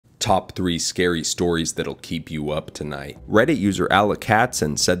Top 3 scary stories that'll keep you up tonight. Reddit user Alla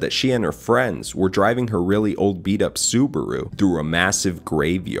Katzen said that she and her friends were driving her really old beat-up Subaru through a massive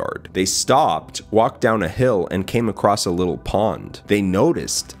graveyard. They stopped, walked down a hill, and came across a little pond. They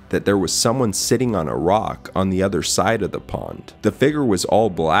noticed that there was someone sitting on a rock on the other side of the pond. The figure was all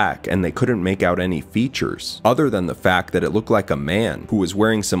black and they couldn't make out any features, other than the fact that it looked like a man who was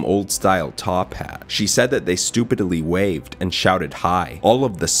wearing some old style top hat. She said that they stupidly waved and shouted hi. All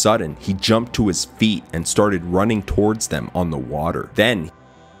of the sudden, he jumped to his feet and started running towards them on the water. Then